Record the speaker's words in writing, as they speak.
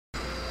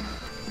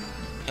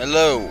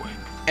Hello,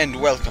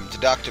 and welcome to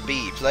Dr.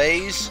 B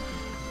Plays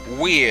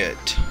Wyrd.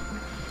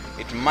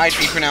 It might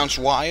be pronounced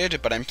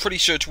Wyrd, but I'm pretty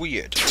sure it's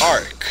Wyrd.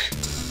 Arc.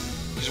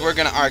 Because we're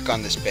gonna arc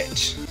on this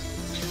bit.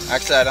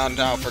 Actually, I don't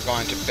know if we're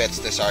going to bits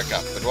this arc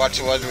up, but what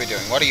are we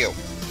doing? What are you?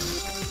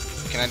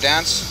 Can I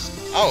dance?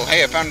 Oh,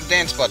 hey, I found a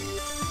dance button.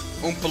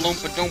 Oompa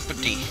loompa doompa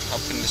dee.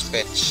 Up in this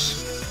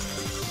bitch.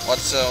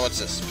 What's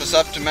this? Press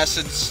up to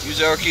message,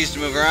 use arrow keys to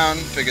move around.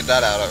 Figured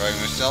that out already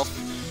myself.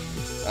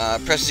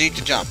 Press Z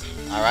to jump.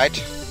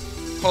 Alright.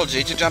 Hold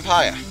Z to jump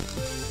higher.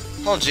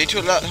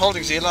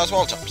 Holding Z allows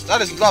wall jumps.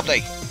 That is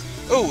lovely.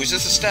 Ooh, is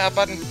this a stab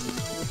button?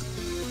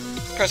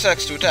 Press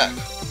X to attack.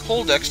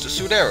 Hold X to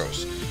shoot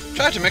arrows.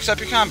 Try to mix up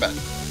your combat.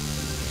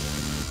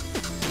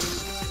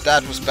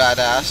 That was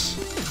badass.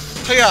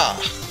 Hiya!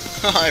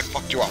 I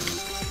fucked you up.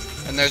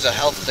 And there's a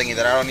health thingy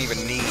that I don't even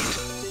need.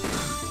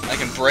 I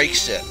can break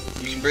shit.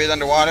 You can breathe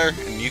underwater,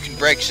 and you can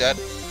break shit.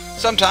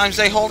 Sometimes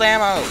they hold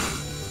ammo.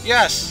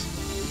 Yes!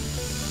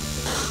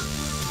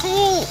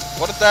 Cool!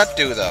 What did that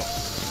do, though?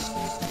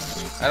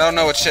 I don't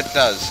know what shit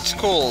does. It's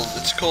cool.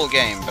 It's a cool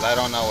game, but I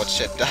don't know what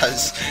shit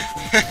does.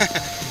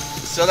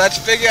 So let's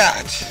figure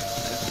out.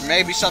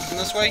 Maybe something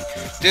this way?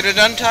 Did it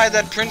untie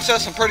that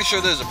princess? I'm pretty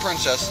sure there's a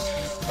princess,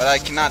 but I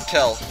cannot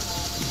tell.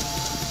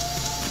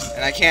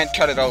 And I can't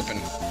cut it open.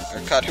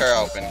 Or cut her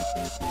open.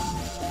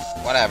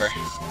 Whatever.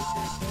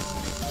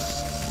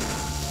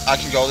 I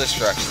can go this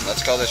direction.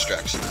 Let's go this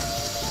direction.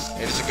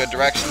 It is a good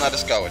direction. Let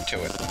us go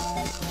into it.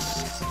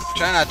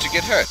 Try not to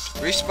get hurt.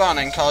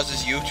 Respawning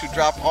causes you to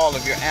drop all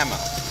of your ammo.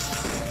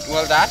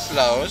 Well, that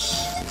blows.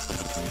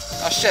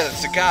 Oh shit,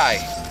 it's a guy.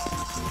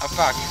 Oh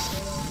fuck.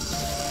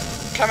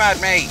 Come at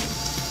me.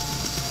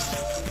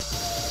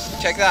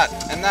 Take that,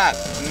 and that,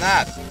 and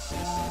that.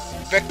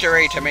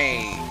 Victory to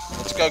me.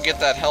 Let's go get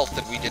that health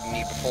that we didn't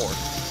need before.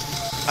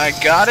 I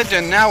got it,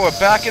 and now we're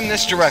back in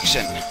this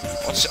direction.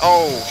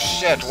 Oh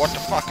shit, what the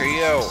fuck are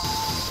you?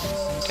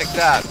 Take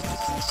that.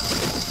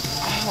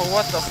 Oh,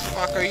 what the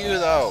fuck are you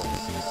though?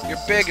 You're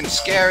big and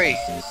scary.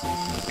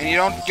 And you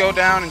don't go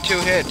down in 2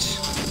 hits.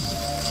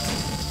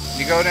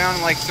 You go down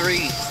in like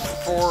 3,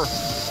 4.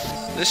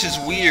 This is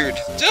weird.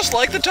 Just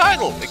like the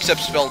title, except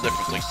spelled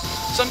differently.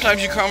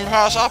 Sometimes you come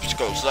across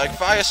obstacles like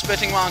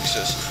fire-spitting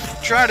monsters.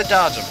 Try to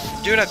dodge them.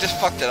 Dude, I just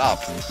fucked it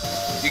up.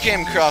 You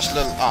came across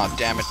little... Oh,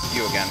 damn it.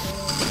 You again.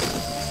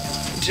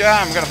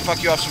 Damn, I'm gonna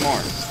fuck you up some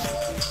more.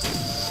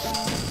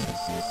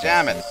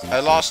 Damn it.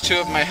 I lost 2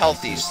 of my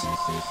healthies.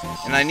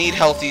 And I need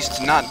healthies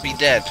to not be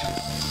dead.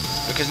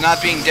 Because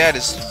not being dead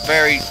is a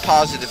very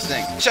positive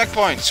thing.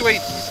 Checkpoint,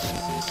 sweet!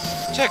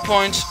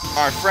 Checkpoints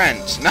are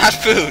friends, not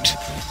food.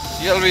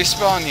 You'll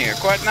respawn here.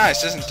 Quite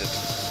nice, isn't it?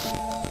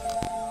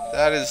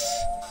 That is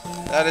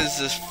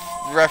a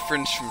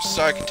reference from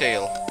Shark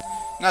Tale.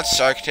 Not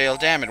Shark Tale,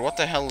 damn it. What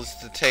the hell is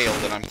the tale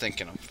that I'm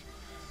thinking of?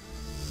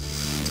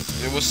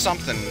 It was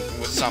something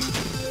with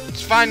something.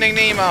 It's Finding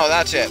Nemo,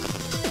 that's it.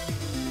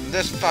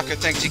 This fucker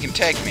thinks he can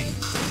take me.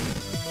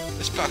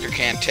 This fucker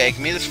can't take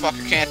me. This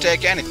fucker can't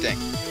take anything.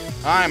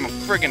 I'm a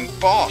friggin'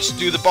 boss.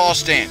 Do the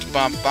boss dance.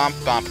 Bump bump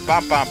bump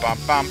bump bump bump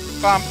bump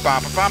bump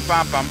bump bump bump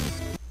bump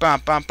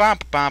bump bump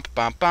bump bump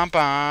bump bump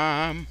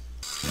bump.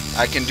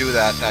 I can do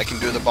that. I can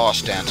do the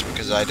boss dance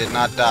because I did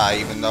not die,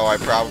 even though I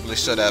probably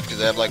should have,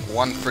 because I have like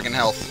 1 friggin'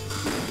 health.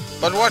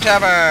 But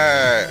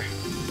whatever.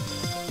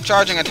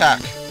 Charging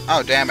attack.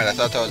 Oh damn it! I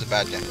thought that was a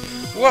bad guy.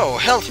 Whoa!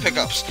 Health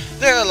pickups.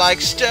 They're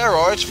like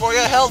steroids for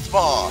your health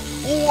bar.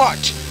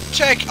 What?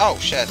 Take. Oh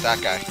shit!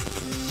 That guy.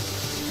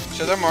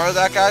 So there are more of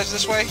that guys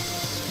this way?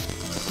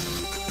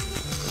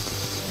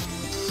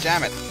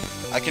 Damn it.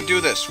 I can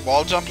do this.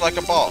 Wall jump like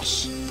a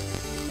boss.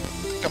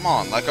 Come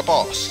on, like a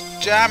boss.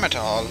 Damn it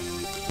all.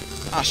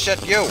 Ah,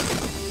 shit, you. I'll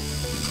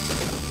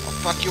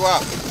fuck you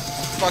up.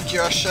 I'll fuck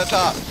your shit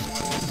up.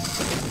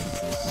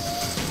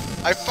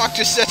 I fucked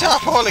your shit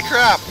up, holy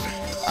crap.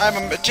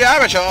 I'm a...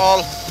 Damn it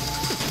all.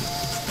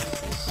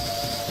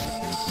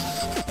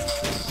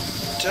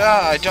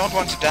 Duh, I don't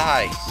want to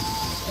die.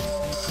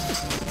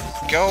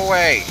 Go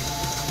away.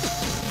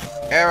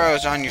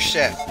 Arrows on your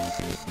shit.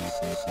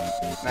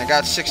 And I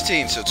got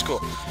 16, so it's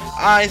cool.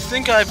 I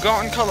think I've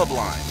gotten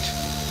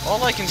colorblind.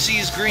 All I can see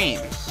is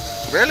green.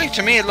 Really?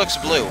 To me it looks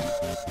blue.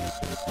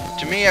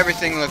 To me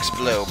everything looks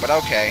blue, but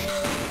okay.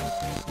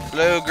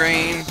 Blue,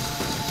 green,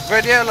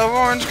 red, yellow,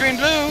 orange, green,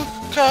 blue.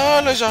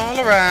 Colors all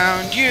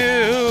around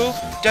you.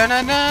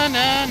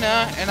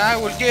 Da-na-na-na-na. And I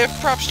will give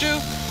props to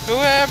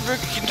whoever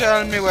can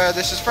tell me where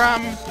this is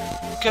from.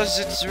 Because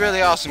it's a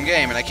really awesome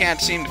game, and I can't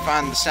seem to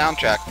find the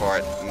soundtrack for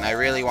it, and I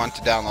really want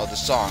to download the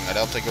song. I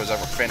don't think it was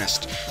ever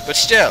finished. But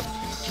still,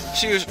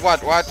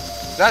 what?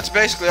 That's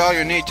basically all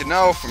you need to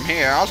know from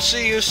here. I'll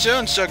see you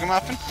soon, Sugar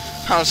Muffin.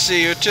 I'll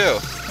see you too.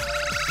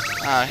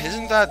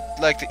 Isn't that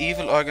like the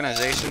evil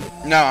organization?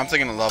 No, I'm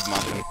thinking of Love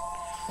Muffin.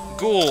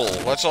 Ghoul,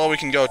 that's all we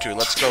can go to.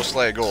 Let's go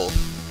slay a ghoul.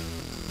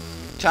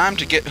 Time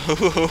to get...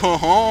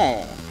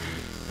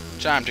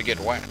 Time to get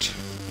wet.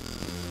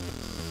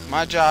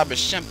 My job is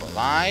simple.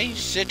 I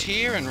sit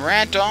here and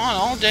rant on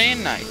all day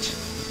and night.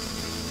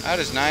 That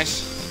is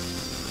nice.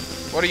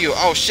 What are you?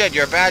 Oh shit,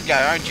 you're a bad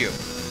guy, aren't you?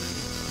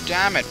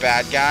 Damn it,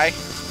 bad guy.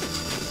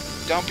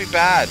 Don't be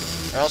bad,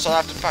 or else I'll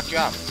have to fuck you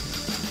up.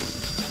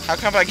 How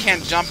come I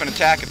can't jump and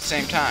attack at the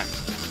same time?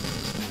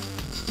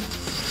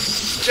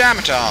 Damn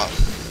it all.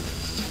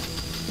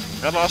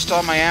 I lost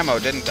all my ammo,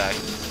 didn't I?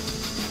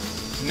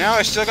 No,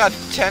 I still got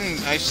 10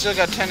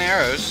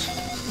 arrows.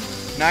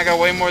 Now I got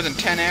way more than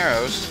 10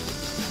 arrows.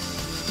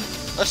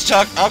 Let's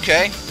talk.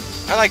 Okay.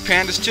 I like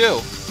pandas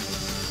too.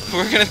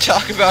 We're gonna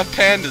talk about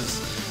pandas.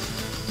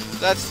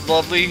 That's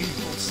lovely.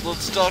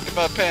 Let's talk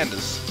about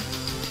pandas.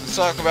 Let's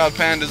talk about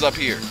pandas up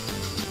here.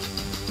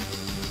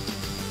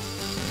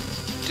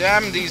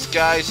 Damn these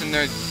guys and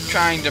they're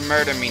trying to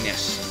murder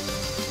me-ness.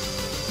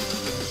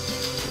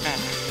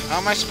 How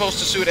am I supposed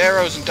to shoot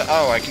arrows and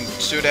oh, I can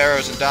shoot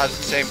arrows and dodge at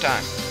the same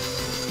time.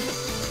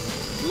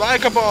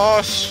 Like a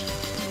boss.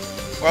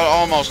 Well,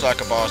 almost like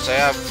a boss.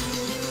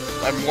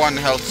 I'm one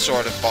health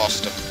short of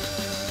bossdom.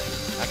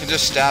 I can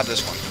just stab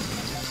this one.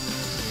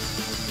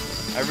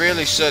 I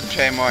really should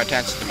pay more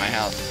attention to my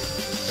health.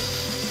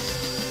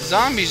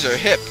 Zombies are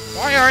hip.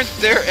 Why aren't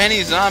there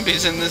any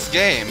zombies in this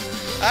game?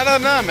 I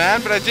don't know,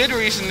 man, but I did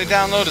recently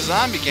download a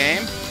zombie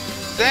game.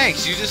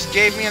 Thanks, you just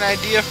gave me an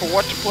idea for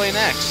what to play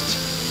next.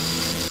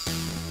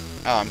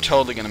 Oh, I'm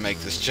totally gonna make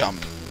this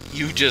jump.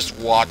 You just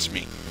watch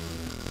me.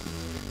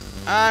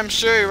 I'm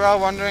sure you're all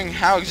wondering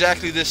how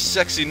exactly this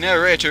sexy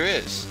narrator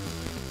is.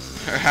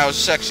 Or how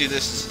sexy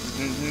this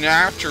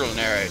natural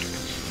narrator.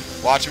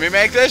 Watch me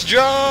make this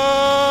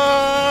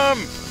jump!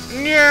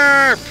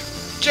 Nerp!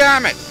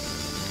 Damn it!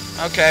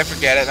 Okay,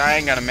 forget it. I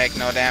ain't gonna make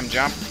no damn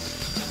jump.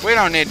 We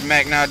don't need to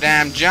make no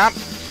damn jump.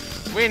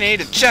 We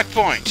need a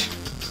checkpoint.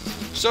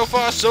 So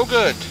far, so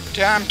good.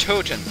 Damn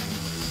tootin'.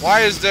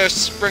 Why is there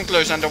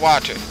sprinklers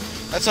underwater?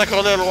 That's like a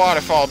little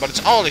waterfall, but it's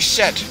holy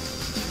shit.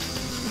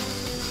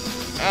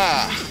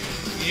 Ah,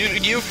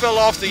 you fell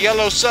off the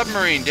yellow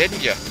submarine,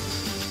 didn't you?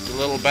 You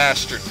little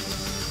bastard.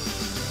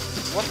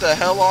 What the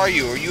hell are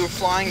you? Are you a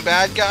flying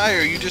bad guy, or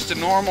are you just a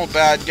normal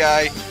bad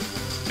guy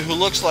who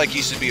looks like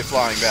he should be a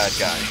flying bad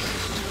guy?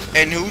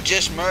 And who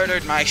just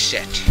murdered my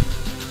shit?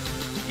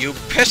 You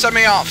pissing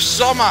me off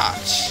so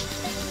much.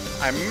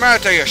 I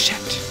murder your shit.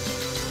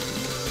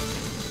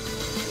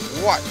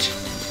 What?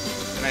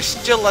 And I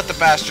still let the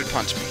bastard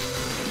punch me.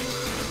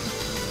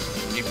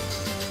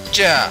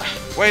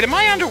 Wait, am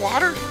I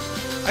underwater?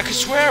 I could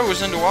swear I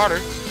was underwater.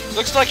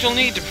 Looks like you'll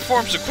need to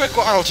perform some quick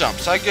waddle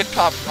jumps. I'll get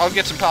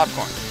some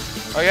popcorn.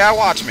 Oh yeah,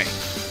 watch me.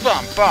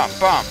 Bump, bump,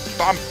 bump,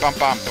 bump, bump,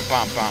 bump,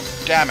 bump, bump.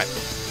 Damn it.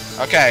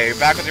 Okay, you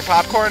back with your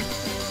popcorn?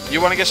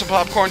 You want to get some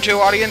popcorn too,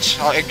 audience?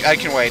 I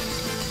can wait.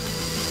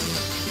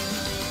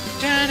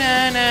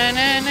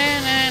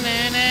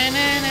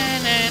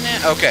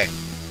 Okay.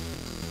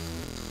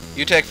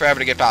 You take forever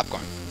to get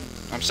popcorn.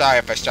 I'm sorry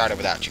if I started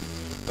without you,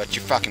 but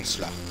you're fucking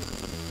slow.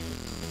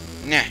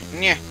 Nah,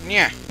 nah,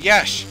 nah,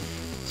 yes.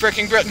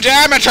 Freaking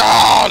damn it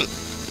all!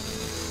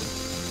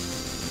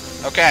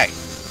 Okay.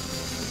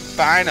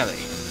 Finally.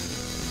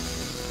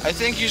 I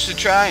think you should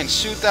try and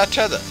shoot that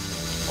tether.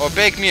 Or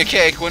bake me a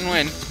cake,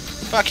 win-win.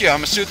 Fuck you, I'm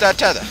gonna shoot that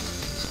tether.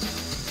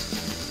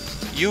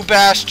 You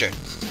bastard.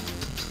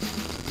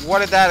 What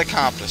did that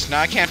accomplish?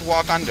 Now I can't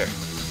walk under.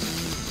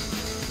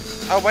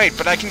 Oh wait,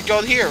 but I can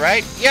go here,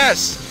 right?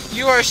 Yes!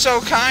 You are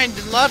so kind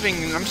and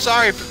loving, and I'm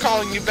sorry for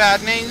calling you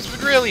bad names,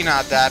 but really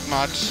not that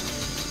much.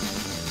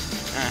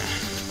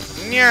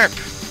 Nerp!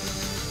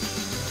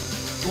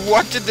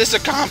 What did this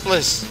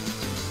accomplish?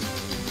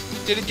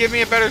 Did it give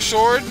me a better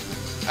sword?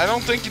 I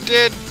don't think it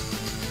did.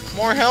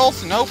 More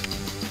health? Nope.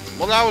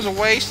 Well, that was a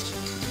waste.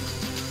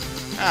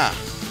 Ah.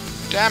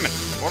 Damn it.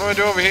 What do I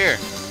do over here?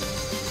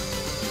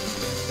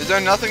 Is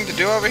there nothing to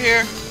do over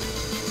here?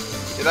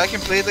 Did I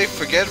completely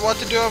forget what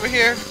to do over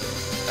here?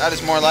 That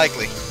is more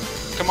likely.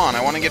 Come on,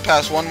 I want to get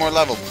past one more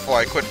level before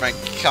I quit my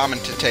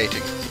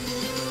commentating.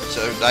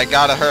 So I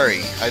gotta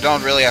hurry. I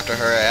don't really have to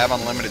hurry, I have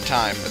unlimited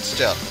time, but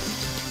still.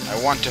 I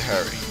want to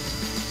hurry.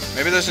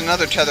 Maybe there's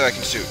another tether I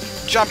can shoot.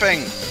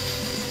 Jumping!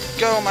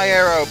 Go, my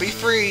arrow, be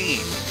free!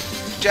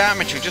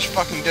 Damn it, you just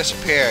fucking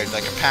disappeared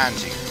like a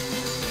pansy.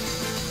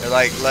 You're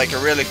like a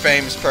really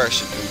famous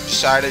person who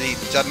decided he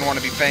doesn't want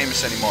to be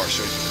famous anymore,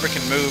 so he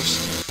freaking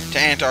moves to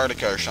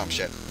Antarctica or some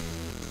shit.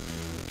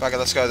 Fuck it,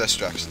 let's go this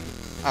direction.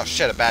 Oh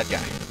shit, a bad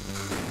guy.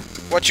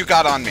 What you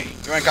got on me?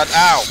 You ain't got...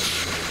 Ow!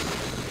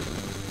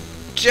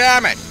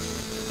 Damn it!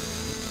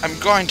 I'm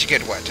going to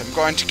get wet. I'm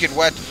going to get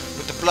wet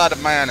with the blood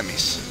of my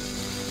enemies.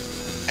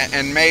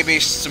 And maybe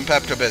some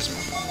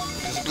Pepto-Bismol.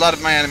 Because the blood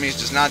of my enemies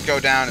does not go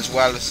down as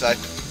well as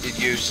it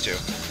used to.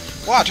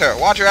 Water!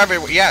 Water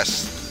everywhere!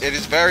 Yes! It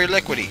is very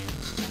liquidy.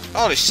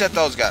 Holy shit,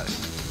 those guys.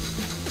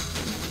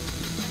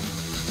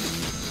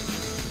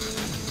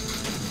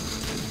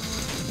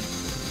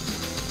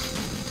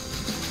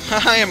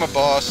 I am a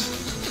boss.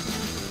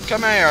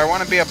 Come here, I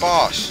want to be a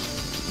boss.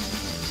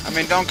 I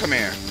mean, don't come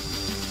here.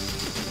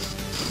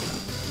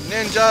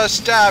 Ninja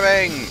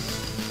stabbing!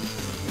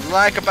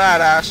 Like a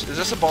badass. Is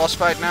this a boss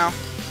fight now?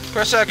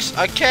 Press X.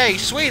 Okay,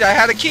 sweet, I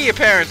had a key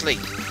apparently.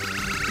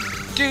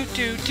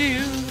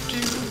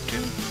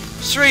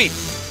 Sweet!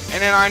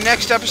 And in our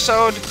next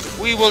episode,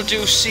 we will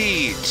do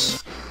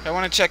seeds. I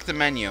want to check the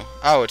menu.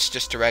 Oh, it's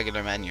just a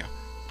regular menu.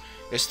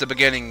 It's the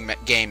beginning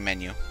game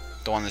menu.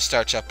 The one that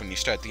starts up when you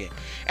start the game.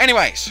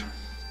 Anyways,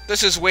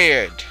 this is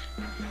Wyrd.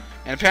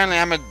 And apparently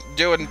I'm going to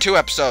do it in 2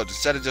 episodes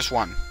instead of just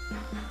 1.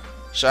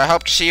 So I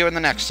hope to see you in the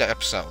next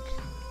episode.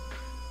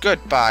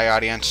 Goodbye,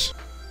 audience.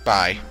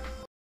 Bye.